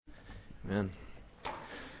Amen.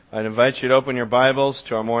 I'd invite you to open your Bibles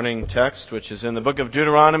to our morning text, which is in the book of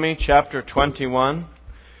Deuteronomy, chapter 21.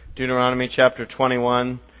 Deuteronomy, chapter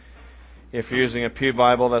 21. If you're using a Pew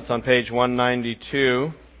Bible, that's on page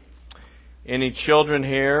 192. Any children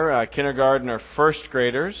here, kindergarten or first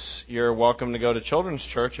graders, you're welcome to go to children's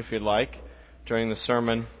church if you'd like during the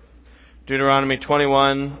sermon. Deuteronomy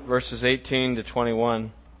 21, verses 18 to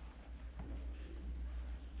 21.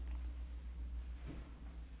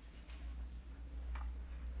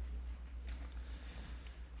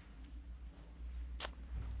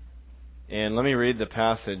 And let me read the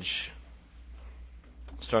passage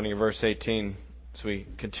starting at verse 18 as we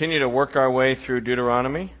continue to work our way through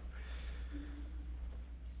Deuteronomy. It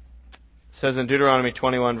says in Deuteronomy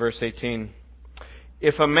 21, verse 18,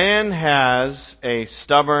 "If a man has a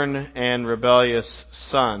stubborn and rebellious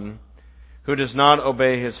son who does not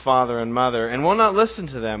obey his father and mother and will not listen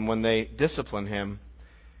to them when they discipline him,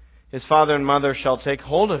 his father and mother shall take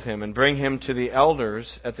hold of him and bring him to the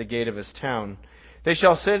elders at the gate of his town. They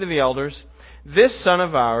shall say to the elders, 'This son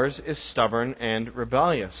of ours is stubborn and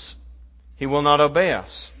rebellious. He will not obey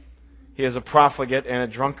us. He is a profligate and a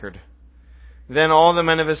drunkard.' Then all the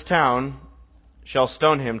men of his town shall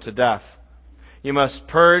stone him to death. You must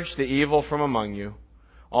purge the evil from among you.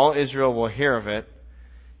 All Israel will hear of it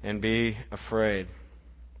and be afraid."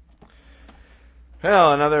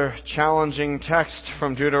 Well, another challenging text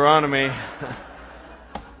from Deuteronomy.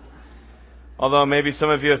 Although maybe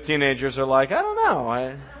some of you as teenagers are like, I don't know.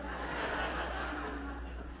 I've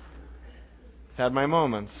had my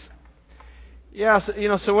moments. Yeah,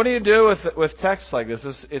 so what do you do with texts like this?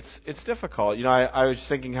 It's difficult. I was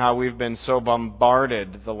thinking how we've been so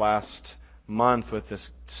bombarded the last month with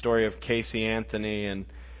this story of Casey Anthony, and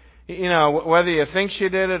whether you think she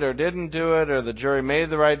did it or didn't do it, or the jury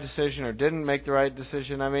made the right decision or didn't make the right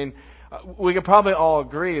decision. I mean, we could probably all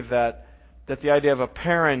agree that the idea of a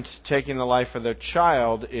parent taking the life of their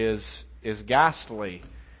child is ghastly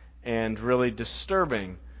and really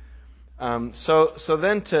disturbing. So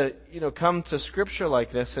then to come to Scripture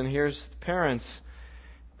like this, and here's parents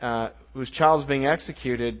whose child's being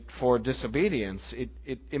executed for disobedience.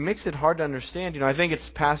 It makes it hard to understand. I think it's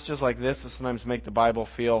passages like this that sometimes make the Bible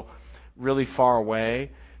feel really far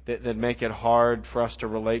away, that make it hard for us to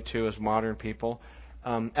relate to as modern people.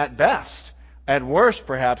 At best. At worst,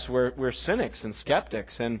 perhaps, we're cynics and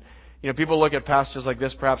skeptics. And people look at passages like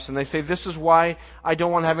this, perhaps, and they say, "This is why I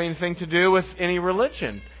don't want to have anything to do with any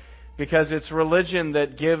religion." Because it's religion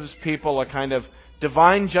that gives people a kind of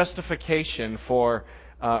divine justification for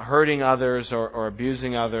hurting others or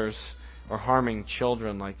abusing others or harming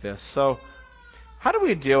children like this. So, how do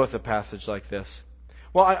we deal with a passage like this?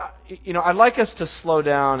 Well, I'd like us to slow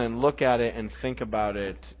down and look at it and think about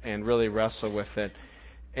it and really wrestle with it.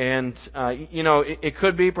 And, it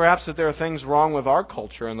could be perhaps that there are things wrong with our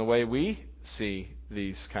culture and the way we see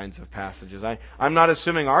these kinds of passages. I'm not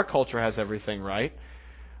assuming our culture has everything right.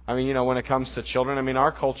 I mean, when it comes to children,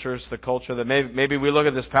 our culture is the culture that maybe we look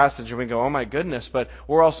at this passage and we go, oh my goodness, but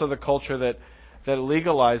we're also the culture that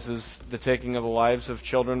legalizes the taking of the lives of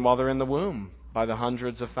children while they're in the womb by the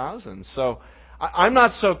hundreds of thousands. So I'm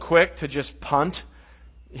not so quick to just punt,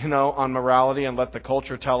 on morality and let the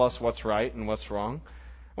culture tell us what's right and what's wrong.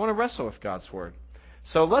 I want to wrestle with God's Word.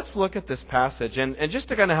 So let's look at this passage. And just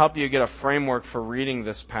to kind of help you get a framework for reading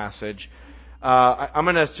this passage, I'm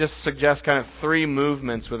going to just suggest kind of three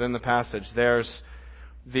movements within the passage. There's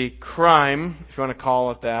the crime, if you want to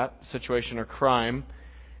call it that, situation or crime.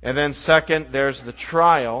 And then second, there's the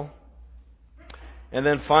trial. And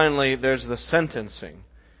then finally, there's the sentencing.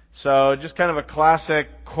 So just kind of a classic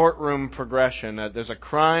courtroom progression. There's a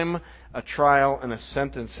crime, a trial, and a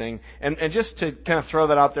sentencing. And just to kind of throw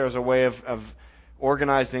that out there as a way of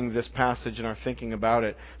organizing this passage and our thinking about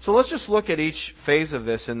it. So let's just look at each phase of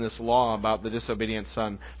this in this law about the disobedient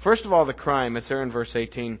son. First of all, the crime. It's there in verse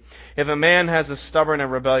 18. "If a man has a stubborn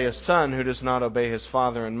and rebellious son who does not obey his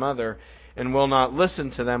father and mother and will not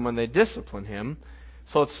listen to them when they discipline him."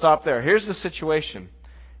 So let's stop there. Here's the situation.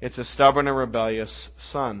 It's a stubborn and rebellious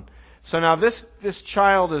son. So now this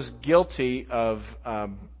child is guilty of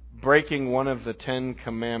breaking one of the 10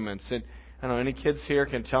 Commandments. I don't know, any kids here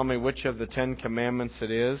can tell me which of the 10 Commandments it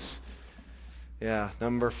is? Yeah,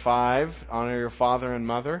 number 5, honor your father and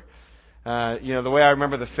mother. The way I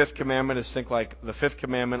remember the 5th commandment is think like the 5th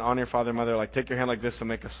commandment, honor your father and mother, like take your hand like this and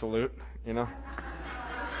make a salute,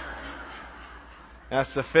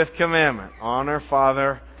 That's the 5th commandment, honor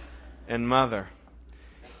father and mother.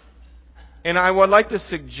 And I would like to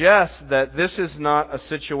suggest that this is not a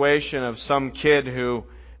situation of some kid who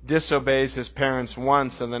disobeys his parents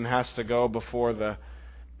once and then has to go before the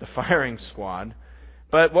firing squad.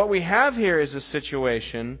 But what we have here is a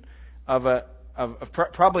situation of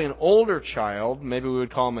probably an older child, maybe we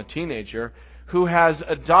would call him a teenager, who has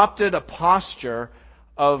adopted a posture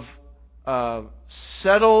of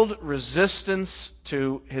settled resistance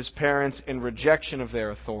to his parents and rejection of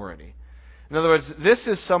their authority. In other words, this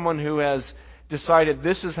is someone who has decided,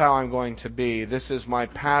 this is how I'm going to be, this is my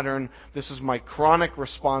pattern, this is my chronic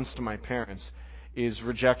response to my parents, is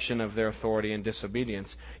rejection of their authority and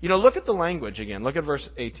disobedience. Look at the language again. Look at verse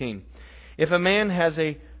 18. If a man has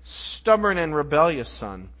a stubborn and rebellious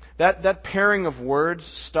son, that pairing of words,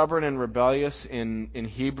 stubborn and rebellious in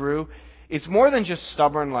Hebrew, it's more than just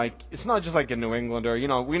stubborn. It's not just like a New Englander.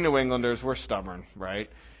 We New Englanders, we're stubborn, right?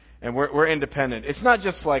 And we're independent. It's not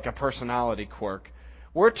just like a personality quirk.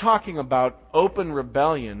 We're talking about open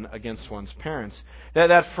rebellion against one's parents.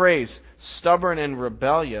 That phrase, stubborn and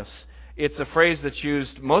rebellious, it's a phrase that's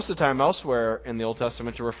used most of the time elsewhere in the Old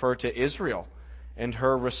Testament to refer to Israel and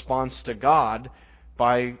her response to God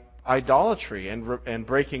by idolatry and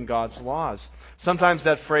breaking God's laws. Sometimes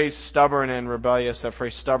that phrase stubborn and rebellious, that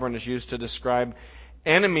phrase stubborn, is used to describe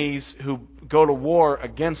enemies who go to war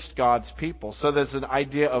against God's people. So there's an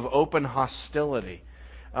idea of open hostility.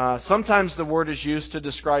 Sometimes the word is used to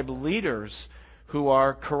describe leaders who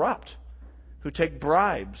are corrupt, who take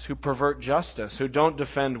bribes, who pervert justice, who don't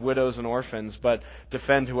defend widows and orphans, but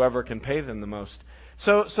defend whoever can pay them the most.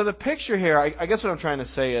 So the picture here, I guess what I'm trying to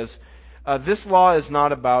say is, this law is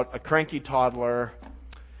not about a cranky toddler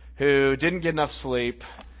who didn't get enough sleep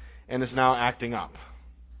and is now acting up.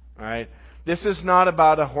 All right? This is not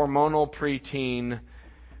about a hormonal preteen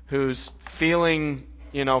who's feeling,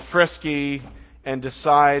 frisky and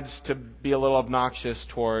decides to be a little obnoxious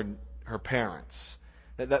toward her parents.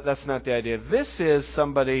 That's not the idea. This is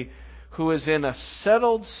somebody who is in a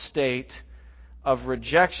settled state of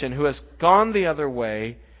rejection, who has gone the other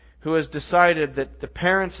way, who has decided that the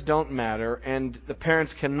parents don't matter and the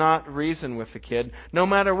parents cannot reason with the kid, no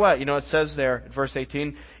matter what. It says there in verse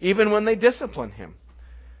 18, even when they discipline him.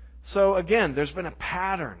 So again, there's been a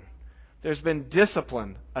pattern. There's been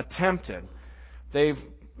discipline attempted. They've,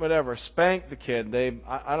 spanked the kid.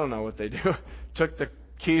 I don't know what they do. Took the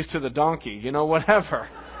keys to the donkey, whatever.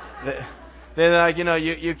 They're like,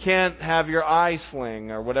 you can't have your eye sling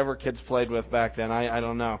or whatever kids played with back then. I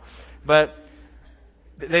don't know. But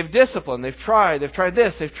they've disciplined, they've tried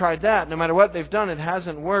this, they've tried that. No matter what they've done, it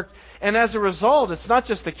hasn't worked. And as a result, it's not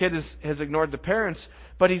just the kid has ignored the parents,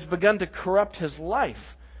 but he's begun to corrupt his life.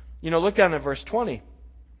 Look down at verse 20.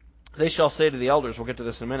 They shall say to the elders, we'll get to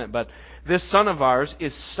this in a minute, but this son of ours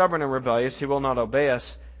is stubborn and rebellious, he will not obey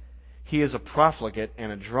us. He is a profligate and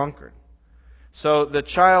a drunkard. So the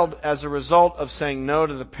child, as a result of saying no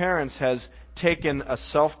to the parents, has taken a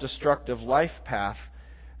self-destructive life path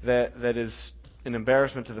that is an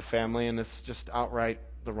embarrassment to the family, and it's just outright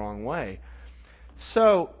the wrong way.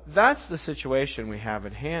 So that's the situation we have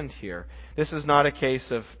at hand here. This is not a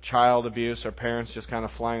case of child abuse or parents just kind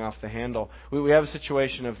of flying off the handle. We have a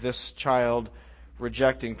situation of this child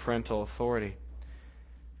rejecting parental authority.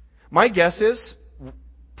 My guess is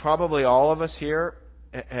probably all of us here,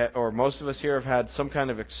 or most of us here, have had some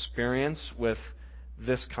kind of experience with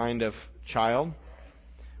this kind of child.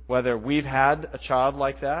 Whether we've had a child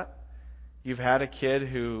like that, you've had a kid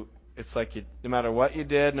who, it's like no matter what you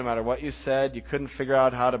did, no matter what you said, you couldn't figure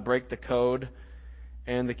out how to break the code,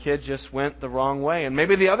 and the kid just went the wrong way. And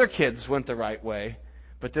maybe the other kids went the right way,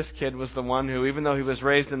 but this kid was the one who, even though he was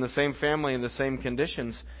raised in the same family in the same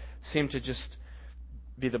conditions, seemed to just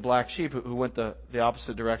be the black sheep who went the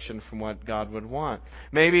opposite direction from what God would want.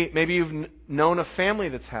 Maybe you've known a family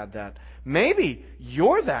that's had that. Maybe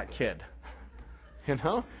you're that kid.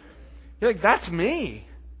 You're like, that's me.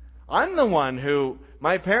 I'm the one who,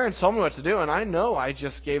 my parents told me what to do, and I know I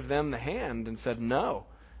just gave them the hand and said, no,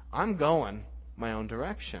 I'm going my own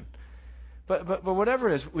direction. But whatever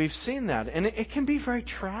it is, we've seen that, and it can be very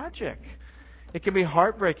tragic. It can be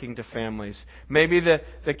heartbreaking to families. Maybe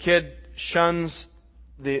the kid shuns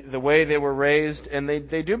the way they were raised, and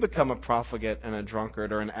they do become a profligate and a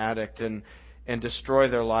drunkard or an addict and destroy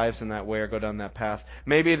their lives in that way or go down that path.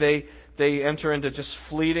 Maybe they enter into just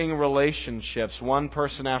fleeting relationships, one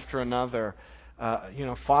person after another,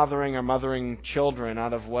 fathering or mothering children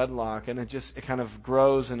out of wedlock, and it kind of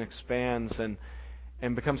grows and expands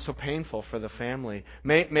and becomes so painful for the family.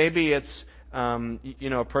 Maybe it's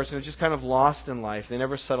a person who's just kind of lost in life. They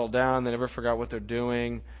never settle down. They never figure out what they're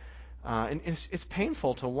doing. And it's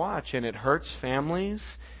painful to watch, and it hurts families,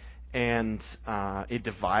 and it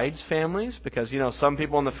divides families because, some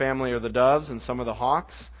people in the family are the doves and some are the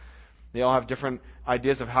hawks. They all have different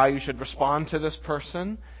ideas of how you should respond to this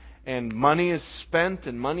person. and money is spent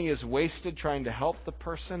and money is wasted trying to help the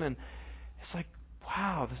person. And it's like,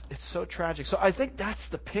 wow, it's so tragic. So I think that's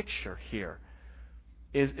the picture here.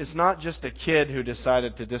 It's not just a kid who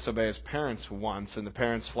decided to disobey his parents once and the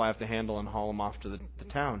parents fly off the handle and haul him off to the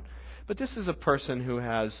town. But this is a person who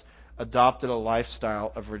has adopted a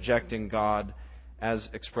lifestyle of rejecting God as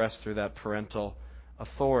expressed through that parental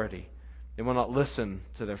authority. They will not listen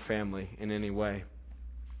to their family in any way.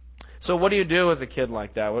 So what do you do with a kid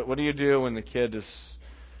like that? What do you do when the kid is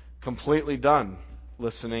completely done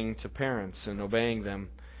listening to parents and obeying them?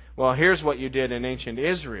 Well, here's what you did in ancient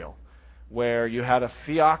Israel, where you had a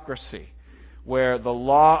theocracy, where the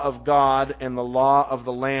law of God and the law of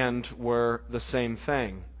the land were the same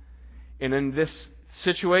thing. And in this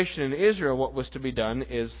situation in Israel, what was to be done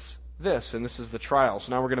is this, and this is the trial. So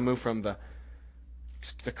now we're going to move from the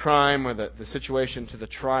crime or the situation to the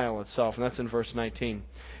trial itself, and that's in verse 19.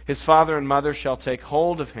 His father and mother shall take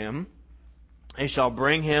hold of him. They shall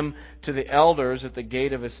bring him to the elders at the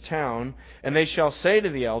gate of his town, and they shall say to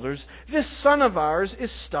the elders, "This son of ours is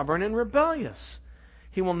stubborn and rebellious.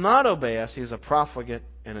 He will not obey us. He is a profligate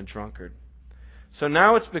and a drunkard." So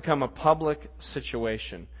now it's become a public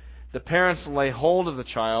situation. The parents lay hold of the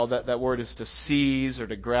child. That word is to seize or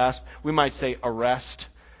to grasp. We might say arrest.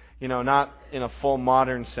 Not in a full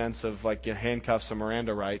modern sense of like you handcuff some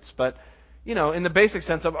Miranda rights, but in the basic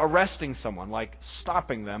sense of arresting someone, like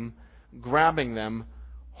stopping them, grabbing them,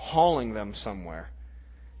 hauling them somewhere.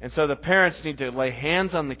 And so the parents need to lay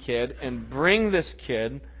hands on the kid and bring this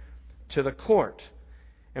kid to the court.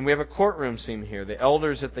 And we have a courtroom scene here, the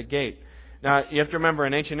elders at the gate. Now, you have to remember,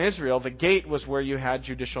 in ancient Israel, the gate was where you had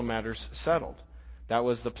judicial matters settled. That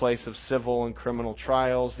was the place of civil and criminal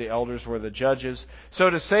trials. The elders were the judges. So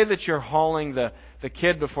to say that you're hauling the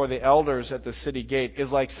kid before the elders at the city gate is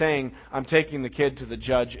like saying, I'm taking the kid to the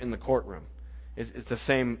judge in the courtroom. It's the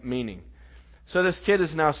same meaning. So this kid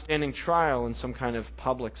is now standing trial in some kind of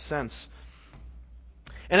public sense.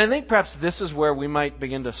 And I think perhaps this is where we might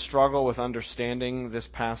begin to struggle with understanding this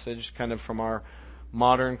passage kind of from our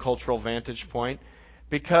modern cultural vantage point.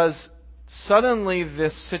 Because suddenly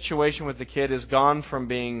this situation with the kid has gone from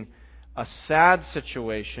being a sad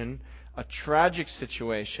situation, a tragic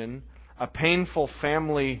situation, a painful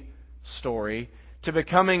family story, to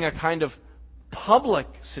becoming a kind of public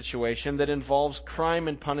situation that involves crime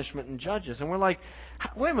and punishment and judges. And we're like,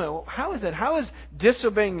 wait a minute, how is it? How is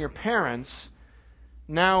disobeying your parents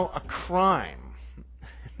now a crime?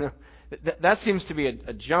 That seems to be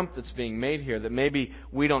a jump that's being made here that maybe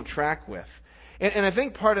we don't track with. And I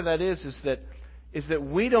think part of that is that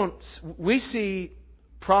we see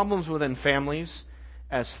problems within families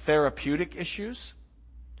as therapeutic issues,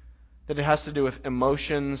 that it has to do with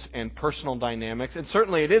emotions and personal dynamics, and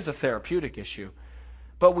certainly it is a therapeutic issue.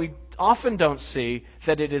 But we often don't see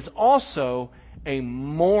that it is also a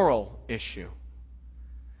moral issue.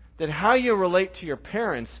 That how you relate to your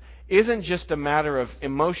parents isn't just a matter of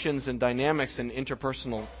emotions and dynamics and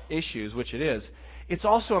interpersonal issues, which it is. It's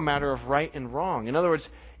also a matter of right and wrong. In other words,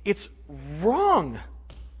 it's wrong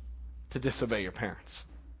to disobey your parents.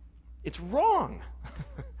 It's wrong.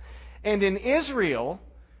 And in Israel,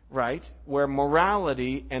 right, where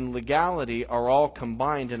morality and legality are all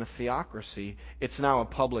combined in a theocracy, it's now a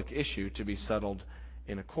public issue to be settled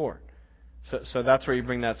in a court. So that's where you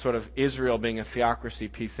bring that sort of Israel being a theocracy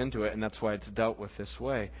piece into it, and that's why it's dealt with this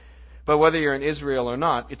way. But whether you're in Israel or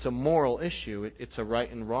not, it's a moral issue. It's a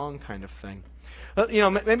right and wrong kind of thing. But,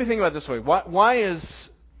 maybe think about it this way. Why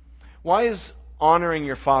is honoring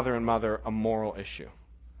your father and mother a moral issue?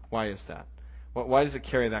 Why is that? Why does it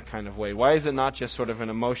carry that kind of weight? Why is it not just sort of an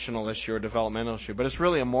emotional issue or developmental issue, but it's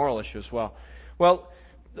really a moral issue as well? Well,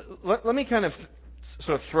 let me kind of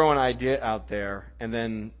sort of throw an idea out there and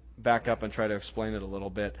then back up and try to explain it a little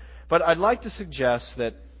bit. But I'd like to suggest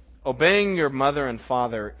that obeying your mother and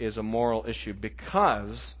father is a moral issue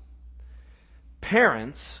because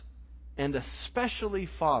parents, and especially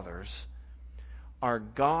fathers, are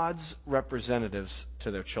God's representatives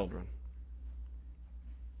to their children.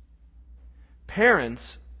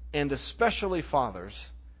 Parents, and especially fathers,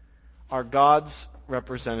 are God's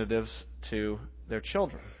representatives to their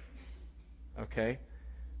children. Okay?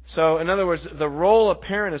 So, in other words, the role a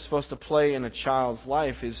parent is supposed to play in a child's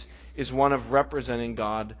life is one of representing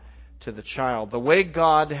God to the child. The way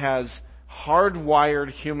God has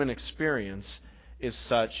hardwired human experience is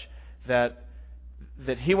such that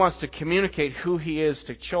He wants to communicate who He is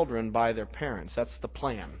to children by their parents. That's the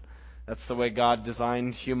plan. That's the way God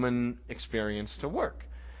designed human experience to work.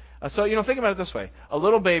 So, think about it this way. A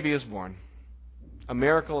little baby is born. A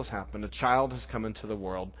miracle has happened. A child has come into the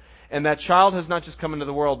world. And that child has not just come into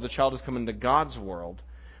the world, the child has come into God's world.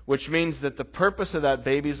 which means that the purpose of that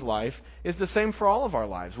baby's life is the same for all of our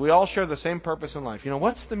lives. We all share the same purpose in life.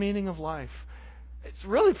 What's the meaning of life? It's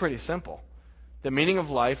really pretty simple. The meaning of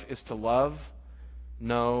life is to love,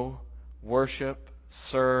 know, worship,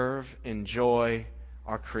 serve, enjoy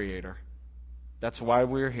our Creator. That's why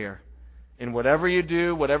we're here. In whatever you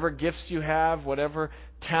do, whatever gifts you have, whatever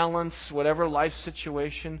talents, whatever life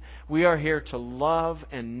situation, we are here to love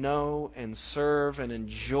and know and serve and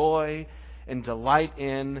enjoy and delight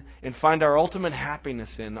in and find our ultimate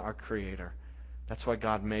happiness in our Creator. That's why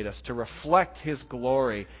God made us, to reflect His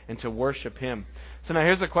glory and to worship Him. So now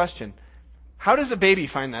here's a question. How does a baby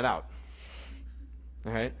find that out?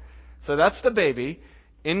 All right? So that's the baby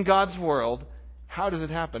in God's world. How does it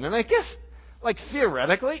happen? And I guess,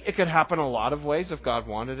 theoretically, it could happen a lot of ways if God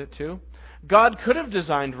wanted it to. God could have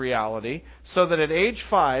designed reality so that at age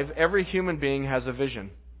 5, every human being has a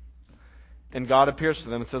vision. And God appears to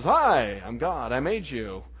them and says, "Hi, I'm God. I made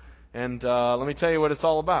you. And let me tell you what it's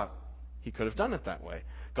all about." He could have done it that way.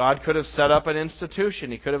 God could have set up an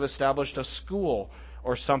institution. He could have established a school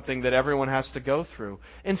or something that everyone has to go through.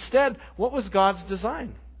 Instead, what was God's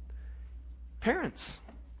design? Parents.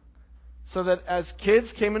 So that as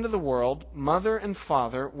kids came into the world, mother and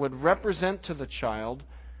father would represent to the child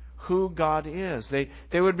who God is.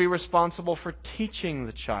 They would be responsible for teaching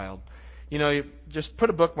the child. You just put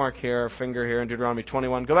a bookmark here, a finger here in Deuteronomy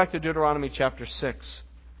 21. Go back to Deuteronomy chapter 6.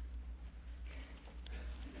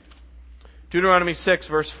 Deuteronomy 6,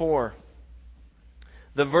 verse 4.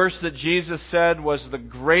 The verse that Jesus said was the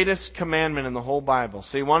greatest commandment in the whole Bible.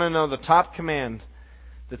 So you want to know the top command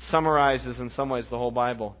that summarizes in some ways the whole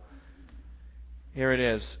Bible. Here it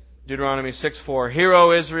is. Deuteronomy 6:4. Hear,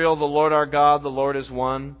 O Israel, the Lord our God, the Lord is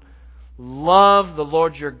one. Love the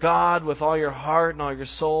Lord your God with all your heart and all your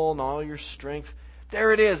soul and all your strength.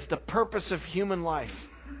 There it is, the purpose of human life.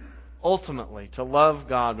 Ultimately, to love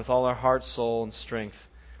God with all our heart, soul, and strength.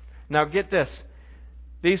 Now get this.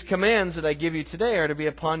 These commands that I give you today are to be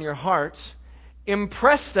upon your hearts.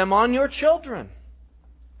 Impress them on your children.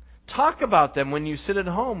 Talk about them when you sit at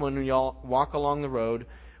home, when you all walk along the road,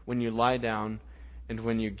 when you lie down, and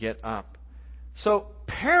when you get up. So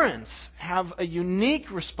parents have a unique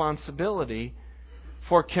responsibility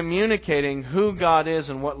for communicating who God is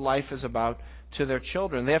and what life is about to their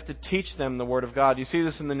children. They have to teach them the Word of God. You see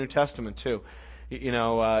this in the New Testament too.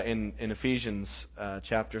 In Ephesians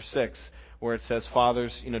chapter 6, where it says,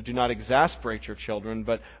 "Fathers, do not exasperate your children,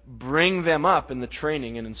 but bring them up in the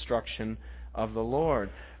training and instruction of the Lord."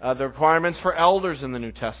 The requirements for elders in the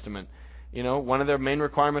New Testament. One of their main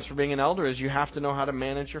requirements for being an elder is you have to know how to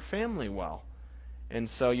manage your family well. And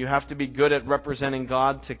so you have to be good at representing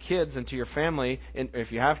God to kids and to your family,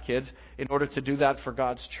 if you have kids, in order to do that for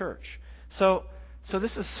God's church. So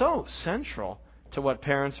this is so central to what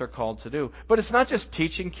parents are called to do. But it's not just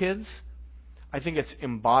teaching kids. I think it's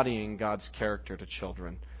embodying God's character to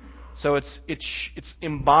children. So it's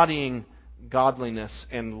embodying godliness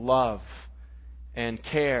and love and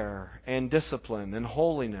care and discipline and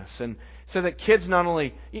holiness, and so that kids not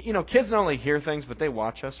only hear things, but they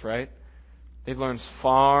watch us, right? They learn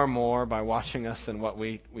far more by watching us than what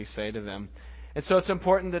we say to them. And so it's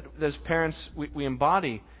important that as parents we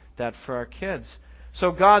embody that for our kids.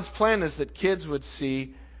 So God's plan is that kids would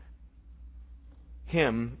see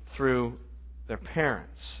Him through their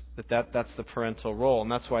parents. That's the parental role,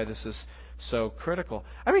 and that's why this is so critical.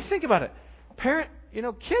 I mean, think about it.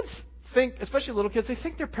 Kids think, especially little kids, they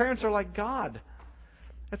think their parents are like God.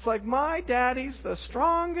 It's like, my daddy's the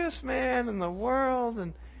strongest man in the world,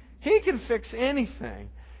 and he can fix anything.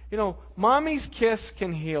 Mommy's kiss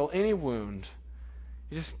can heal any wound.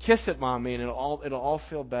 You just kiss it, mommy, and it'll all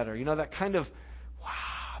feel better. That kind of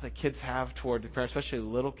wow that kids have toward their parents, especially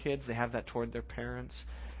little kids. They have that toward their parents.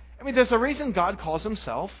 I mean, there's a reason God calls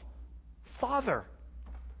Himself Father.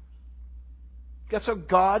 That's what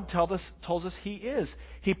God tells us He is.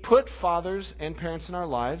 He put fathers and parents in our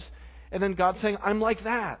lives, and then God's saying, "I'm like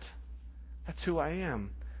that. That's who I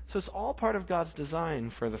am." So it's all part of God's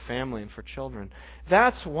design for the family and for children.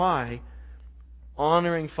 That's why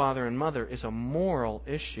honoring father and mother is a moral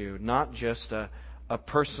issue, not just a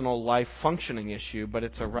personal life functioning issue, but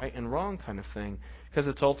it's a right and wrong kind of thing, because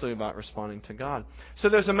it's ultimately about responding to God. So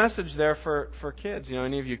there's a message there for kids.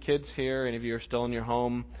 Any of you kids here, any of you are still in your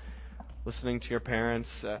home listening to your parents,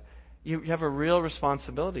 you have a real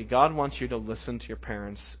responsibility. God wants you to listen to your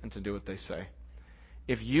parents and to do what they say.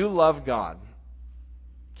 If you love God,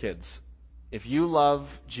 kids, if you love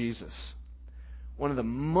Jesus, one of the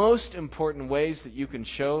most important ways that you can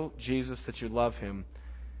show Jesus that you love Him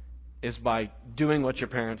is by doing what your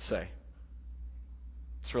parents say.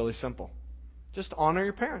 It's really simple. Just honor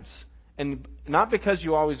your parents And not because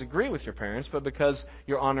you always agree with your parents, but because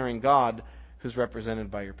you're honoring God, who's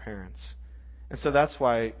represented by your parents. And so that's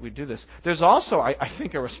why we do this. There's also, I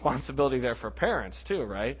think, a responsibility there for parents too,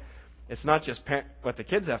 right? It's not just what the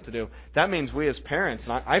kids have to do. That means we as parents,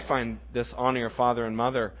 and I find this honor your father and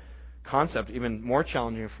mother concept even more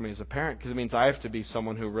challenging for me as a parent, because it means I have to be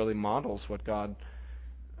someone who really models what God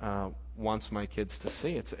wants my kids to see.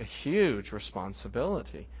 It's a huge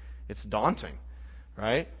responsibility. It's daunting,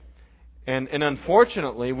 right? And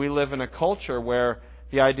unfortunately, we live in a culture where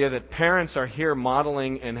the idea that parents are here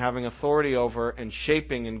modeling and having authority over and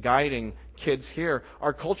shaping and guiding kids here,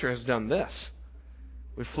 our culture has done this.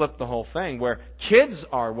 We flipped the whole thing, where kids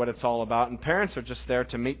are what it's all about, and parents are just there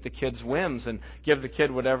to meet the kid's whims and give the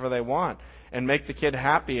kid whatever they want and make the kid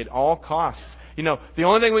happy at all costs. You know, the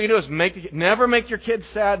only thing we can do is never make your kids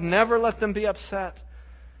sad, never let them be upset.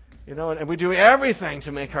 You know, and we do everything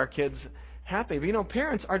to make our kids happy. But you know,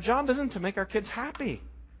 parents, our job isn't to make our kids happy.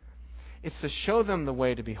 It's to show them the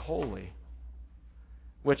way to be holy,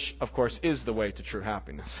 which, of course, is the way to true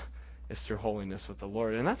happiness. It's through holiness with the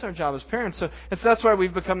Lord. And that's our job as parents. So that's why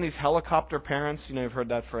we've become these helicopter parents. You know, you've heard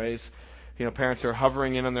that phrase. You know, parents who are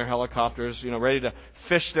hovering in on their helicopters, you know, ready to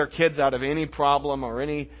fish their kids out of any problem or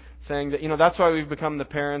anything. That, you know, that's why we've become the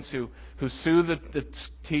parents who sue the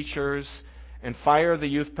teachers and fire the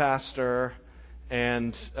youth pastor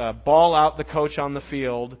and bawl out the coach on the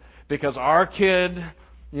field because our kid,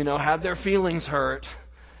 you know, had their feelings hurt.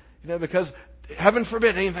 You know, because heaven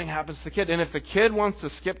forbid anything happens to the kid. And if the kid wants to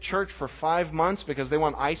skip church for 5 months because they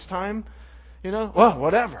want ice time, you know, well,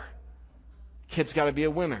 whatever. Kid's got to be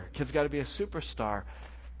a winner. Kid's got to be a superstar.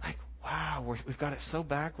 Like, wow, we've got it so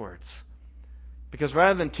backwards. Because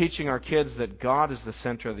rather than teaching our kids that God is the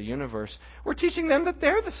center of the universe, we're teaching them that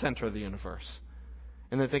they're the center of the universe.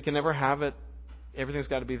 And that they can never have it. Everything's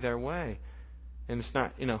got to be their way. And it's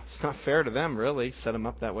not, you know, it's not fair to them, really, set them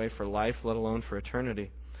up that way for life, let alone for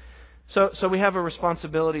eternity. So we have a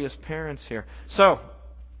responsibility as parents here. So,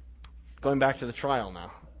 going back to the trial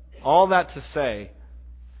now. All that to say,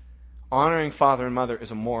 honoring father and mother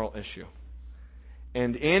is a moral issue.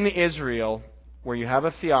 And in Israel, where you have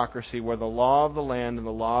a theocracy, where the law of the land and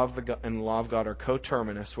the law of God are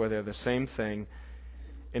coterminous, where they're the same thing,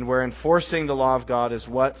 and where enforcing the law of God is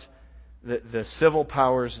what the civil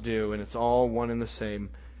powers do, and it's all one and the same.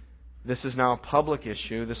 This is now a public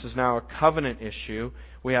issue. This is now a covenant issue.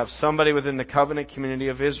 We have somebody within the covenant community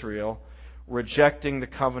of Israel rejecting the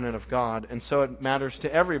covenant of God. And so it matters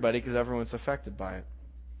to everybody because everyone's affected by it.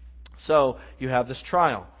 So you have this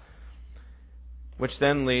trial, which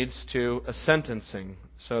then leads to a sentencing.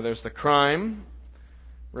 So there's the crime,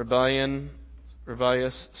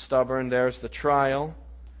 rebellious, stubborn. There's the trial.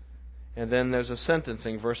 And then there's a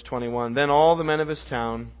sentencing. Verse 21. Then all the men of his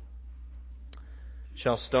town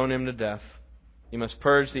shall stone him to death. You must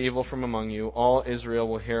purge the evil from among you. All Israel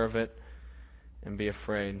will hear of it and be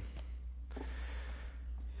afraid.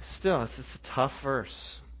 Still, it's a tough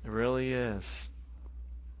verse. It really is.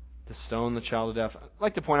 To stone the child to death. I'd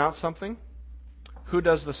like to point out something. Who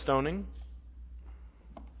does the stoning?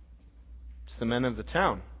 It's the men of the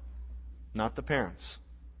town, not the parents.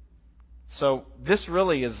 So this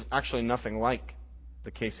really is actually nothing like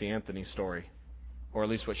the Casey Anthony story, or at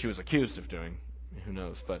least what she was accused of doing. Who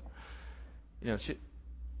knows? But you know,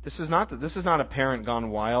 this is not a parent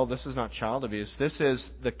gone wild. This is not child abuse. This is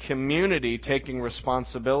the community taking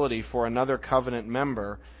responsibility for another covenant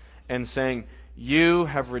member and saying, "You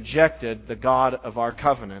have rejected the God of our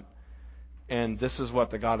covenant, and this is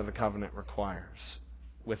what the God of the covenant requires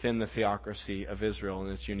within the theocracy of Israel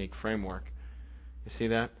in its unique framework." You see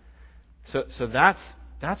that? So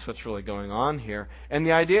that's what's really going on here. And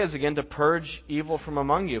the idea is, again, to purge evil from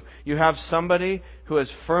among you. You have somebody who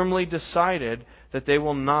has firmly decided that they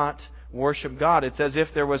will not worship God. It's as if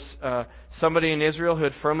there was somebody in Israel who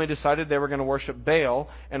had firmly decided they were going to worship Baal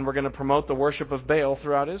and were going to promote the worship of Baal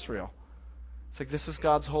throughout Israel. It's like, this is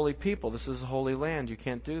God's holy people. This is a holy land. You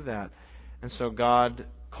can't do that. And so God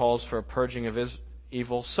calls for a purging of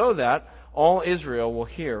evil so that all Israel will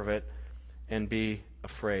hear of it and be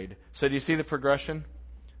afraid. So do you see the progression?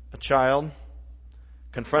 A child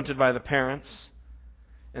confronted by the parents,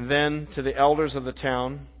 and then to the elders of the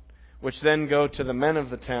town, which then go to the men of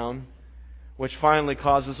the town, which finally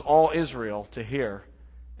causes all Israel to hear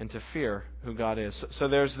and to fear who God is. So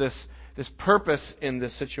there's this purpose in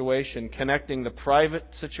this situation, connecting the private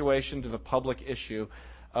situation to the public issue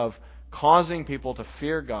of causing people to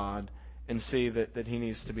fear God and see that He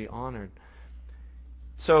needs to be honored.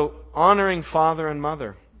 So, honoring father and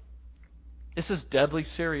mother. This is deadly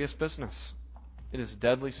serious business. It is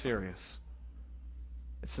deadly serious.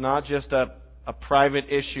 It's not just a a private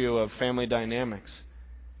issue of family dynamics.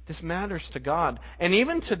 This matters to God. And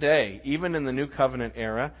even today, even in the New Covenant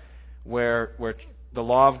era, where the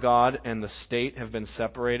law of God and the state have been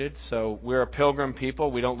separated, so we're a pilgrim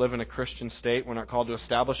people. We don't live in a Christian state. We're not called to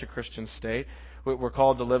establish a Christian state. We're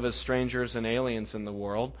called to live as strangers and aliens in the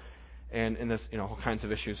world, and there's all kinds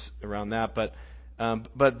of issues around that.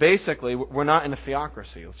 But basically, we're not in a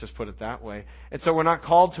theocracy. Let's just put it that way. And so we're not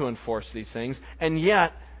called to enforce these things. And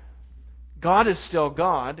yet, God is still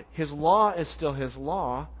God. His law is still His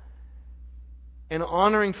law. And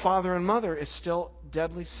honoring father and mother is still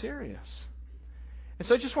deadly serious. And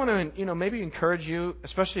so I just want to, maybe encourage you,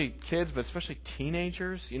 especially kids, but especially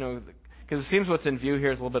teenagers, because it seems what's in view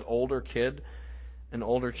here is a little bit older kid, an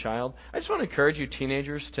older child. I just want to encourage you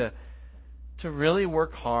teenagers to really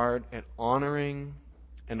work hard at honoring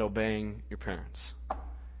and obeying your parents.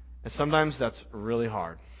 And sometimes that's really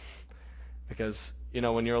hard. Because,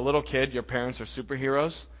 when you're a little kid, your parents are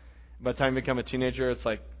superheroes. By the time you become a teenager, it's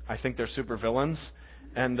like, I think they're super villains.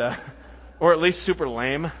 And, or at least super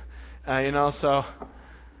lame. How do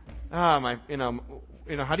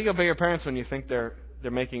you obey your parents when you think they're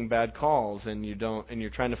making bad calls and you don't, and you're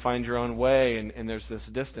trying to find your own way, and there's this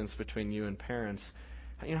distance between you and parents?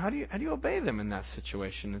 How do you obey them in that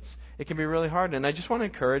situation? It can be really hard. And I just want to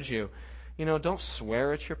encourage you, don't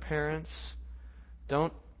swear at your parents.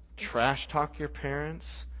 Don't trash talk your parents.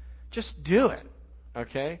 Just do it.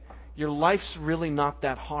 Okay? Your life's really not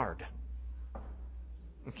that hard.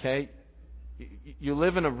 Okay? You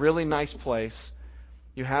live in a really nice place.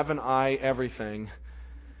 You have an eye, everything.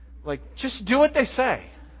 Just do what they say.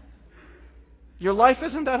 Your life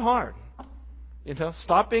isn't that hard.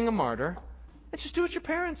 Stop being a martyr and just do what your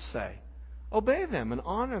parents say. Obey them and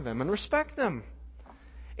honor them and respect them.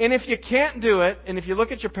 And if you can't do it, and if you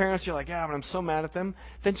look at your parents, you're like, but I'm so mad at them,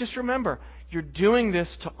 then just remember, you're doing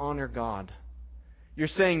this to honor God. You're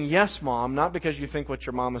saying, yes, Mom, not because you think what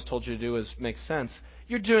your mom has told you to do makes sense.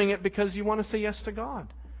 You're doing it because you want to say yes to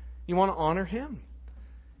God. You want to honor Him.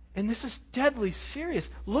 And this is deadly serious.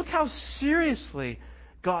 Look how seriously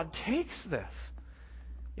God takes this.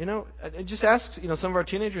 I just ask, some of our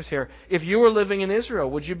teenagers here, if you were living in Israel,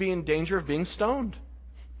 would you be in danger of being stoned?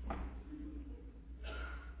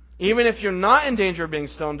 Even if you're not in danger of being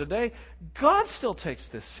stoned today, God still takes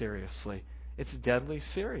this seriously. It's deadly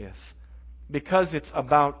serious. Because it's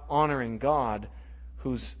about honoring God,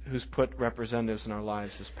 who's put representatives in our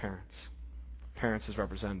lives as parents. Parents as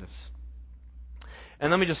representatives. And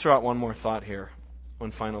let me just throw out one more thought here.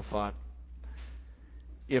 One final thought.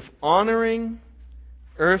 If honoring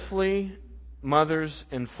earthly mothers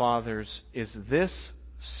and fathers is this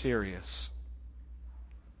serious,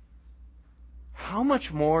 how much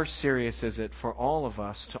more serious is it for all of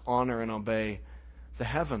us to honor and obey the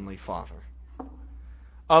Heavenly Father,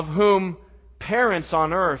 of whom parents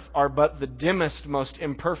on earth are but the dimmest, most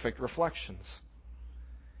imperfect reflections?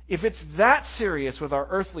 If it's that serious with our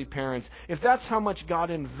earthly parents, if that's how much God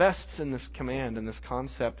invests in this command and this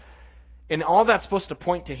concept, and all that's supposed to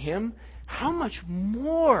point to Him, how much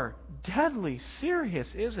more deadly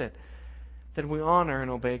serious is it that we honor and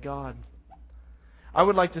obey God? I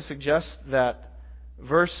would like to suggest that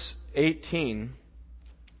verse 18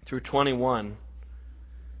 through 21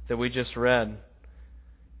 that we just read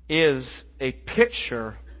is a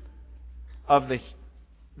picture of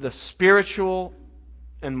the spiritual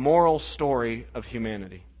and moral story of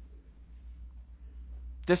humanity.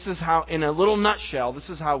 This is how, in a little nutshell, this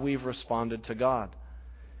is how we've responded to God.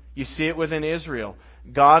 You see it within Israel.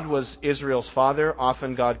 God was Israel's father.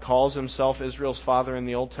 Often God calls Himself Israel's father in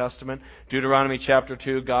the Old Testament. Deuteronomy chapter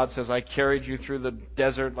 2, God says, I carried you through the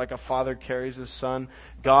desert like a father carries his son.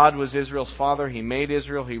 God was Israel's father. He made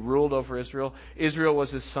Israel. He ruled over Israel. Israel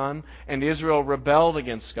was His son. And Israel rebelled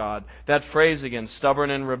against God. That phrase again, stubborn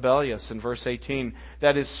and rebellious, in verse 18,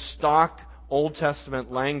 that is stock Old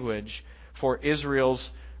Testament language for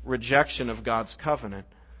Israel's rejection of God's covenant.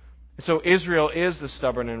 So Israel is the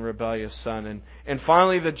stubborn and rebellious son. And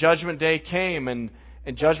finally the judgment day came, and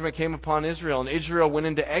judgment came upon Israel. And Israel went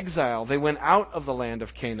into exile. They went out of the land of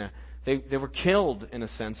Canaan. They were killed, in a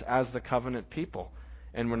sense, as the covenant people,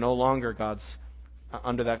 and were no longer God's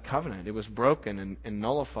under that covenant. It was broken and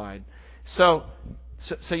nullified. So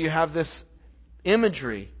you have this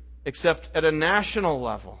imagery, except at a national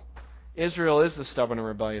level. Israel is the stubborn and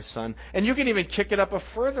rebellious son. And you can even kick it up a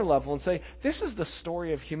further level and say, this is the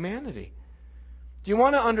story of humanity. Do you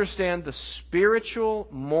want to understand the spiritual,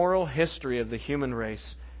 moral history of the human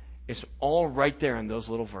race? It's all right there in those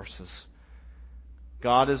little verses.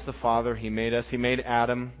 God is the Father. He made us. He made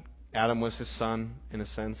Adam. Adam was His son, in a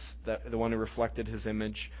sense, the one who reflected His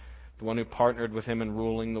image. the one who partnered with him in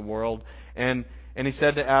ruling the world. And he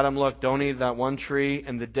said to Adam, look, don't eat that one tree,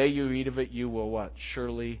 and the day you eat of it, you will what?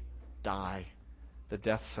 Surely die. The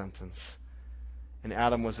death sentence. And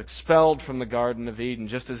Adam was expelled from the Garden of Eden,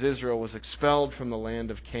 just as Israel was expelled from the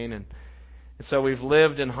land of Canaan. And so we've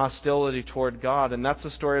lived in hostility toward God, and that's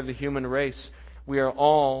the story of the human race. We are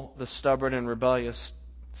all the stubborn and rebellious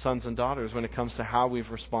sons and daughters when it comes to how we've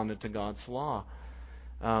responded to God's law.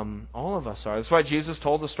 All of us are. That's why Jesus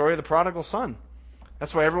told the story of the prodigal son.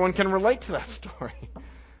 That's why everyone can relate to that story.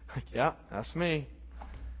 Like, yeah, that's me.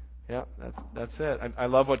 Yeah, that's it. I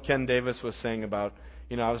love what Ken Davis was saying about,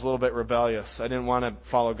 I was a little bit rebellious. I didn't want to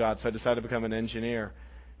follow God, so I decided to become an engineer.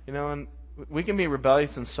 And we can be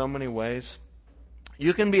rebellious in so many ways.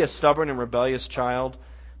 You can be a stubborn and rebellious child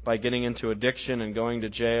by getting into addiction and going to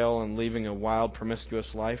jail and leaving a wild,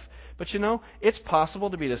 promiscuous life. But it's possible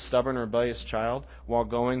to be a stubborn, rebellious child while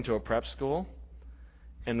going to a prep school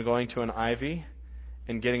and going to an Ivy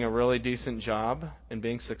and getting a really decent job and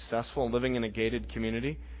being successful and living in a gated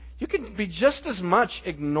community. You can be just as much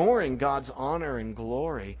ignoring God's honor and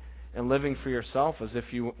glory and living for yourself as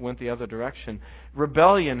if you went the other direction.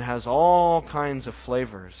 Rebellion has all kinds of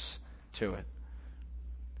flavors to it.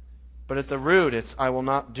 But at the root, it's, I will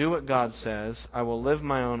not do what God says. I will live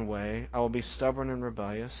my own way. I will be stubborn and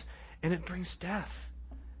rebellious. And it brings death.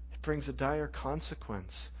 It brings a dire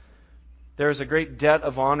consequence. There is a great debt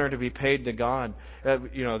of honor to be paid to God.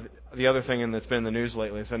 The other thing that's been in the news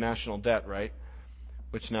lately is the national debt, right?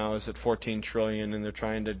 Which now is at $14 trillion, and they're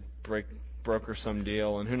trying to broker some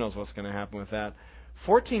deal, and who knows what's going to happen with that.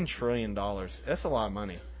 $14 trillion. That's a lot of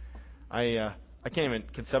money. I can't even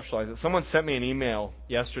conceptualize it. Someone sent me an email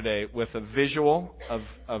yesterday with a visual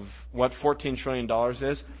of what $14 trillion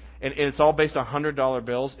is, and it's all based on $100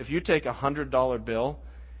 bills. If you take a $100 bill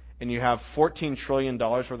and you have $14 trillion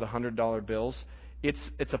worth of $100 bills,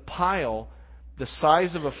 it's a pile the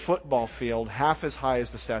size of a football field, half as high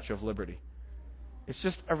as the Statue of Liberty. It's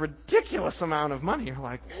just a ridiculous amount of money. You're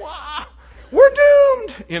like, wow, we're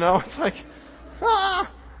doomed! It's like,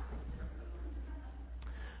 ah!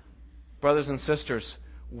 Brothers and sisters,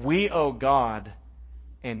 we owe God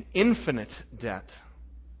an infinite debt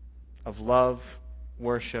of love,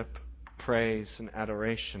 worship, praise, and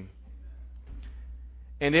adoration.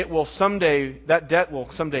 And that debt will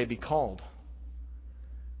someday be called.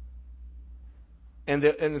 And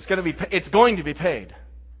it's going to be paid.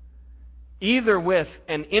 Either with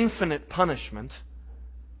an infinite punishment,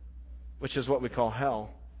 which is what we call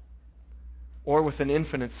hell, or with an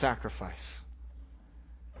infinite sacrifice.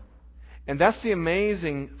 And that's the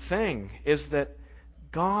amazing thing, is that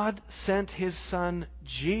God sent His Son,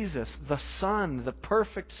 Jesus, the Son, the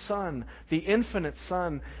perfect Son, the infinite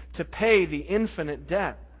Son, to pay the infinite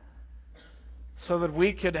debt so that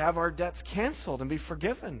we could have our debts canceled and be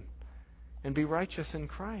forgiven and be righteous in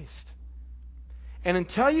Christ. And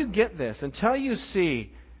until you get this, until you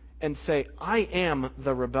see and say, I am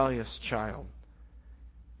the rebellious child,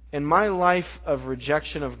 and my life of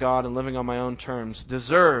rejection of God and living on my own terms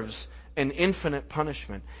deserves an infinite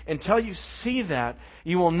punishment. Until you see that,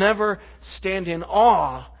 you will never stand in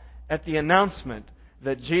awe at the announcement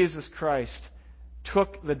that Jesus Christ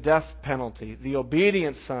took the death penalty. The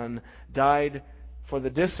obedient Son died for the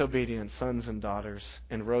disobedient sons and daughters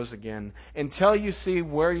and rose again. Until you see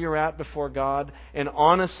where you're at before God and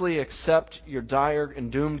honestly accept your dire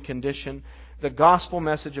and doomed condition, the gospel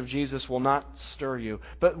message of Jesus will not stir you.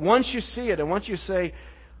 But once you see it and once you say,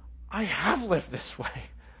 I have lived this way,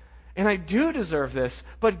 and I do deserve this,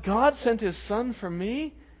 but God sent His Son for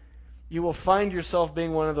me, you will find yourself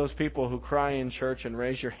being one of those people who cry in church and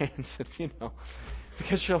raise your hands,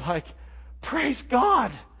 because you're like, praise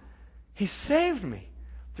God! He saved me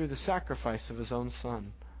through the sacrifice of His own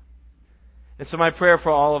Son. And so my prayer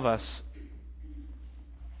for all of us,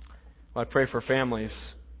 I pray for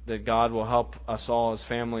families, that God will help us all as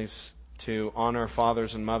families to honor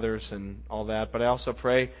fathers and mothers and all that. But I also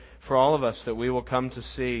pray for all of us that we will come to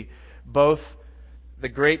see both the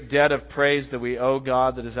great debt of praise that we owe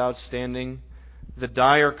God that is outstanding, the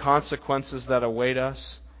dire consequences that await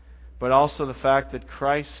us, but also the fact that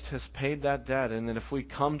Christ has paid that debt, and that if we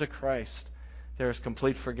come to Christ, there is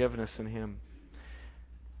complete forgiveness in Him.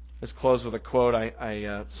 Let's close with a quote.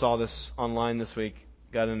 I saw this online this week,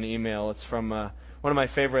 got an email. It's from one of my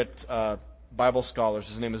favorite Bible scholars.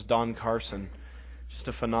 His name is Don Carson. Just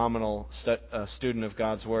a phenomenal student of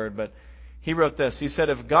God's Word. But he wrote this. He said,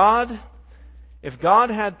 if God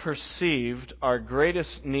had perceived our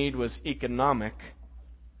greatest need was economic,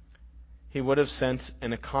 He would have sent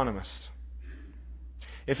an economist.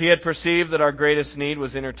 If He had perceived that our greatest need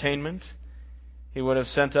was entertainment, He would have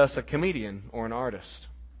sent us a comedian or an artist.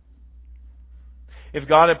 If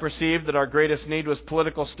God had perceived that our greatest need was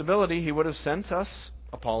political stability, He would have sent us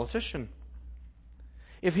a politician.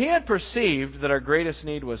 If He had perceived that our greatest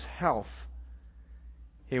need was health,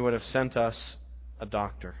 He would have sent us a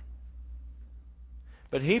doctor.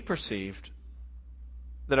 But He perceived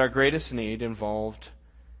that our greatest need involved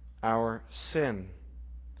our sin,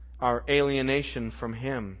 our alienation from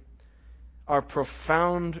Him, our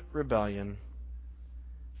profound rebellion,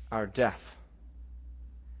 our death.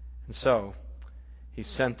 And so, He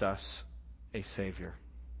sent us a Savior.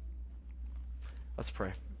 Let's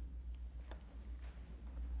pray.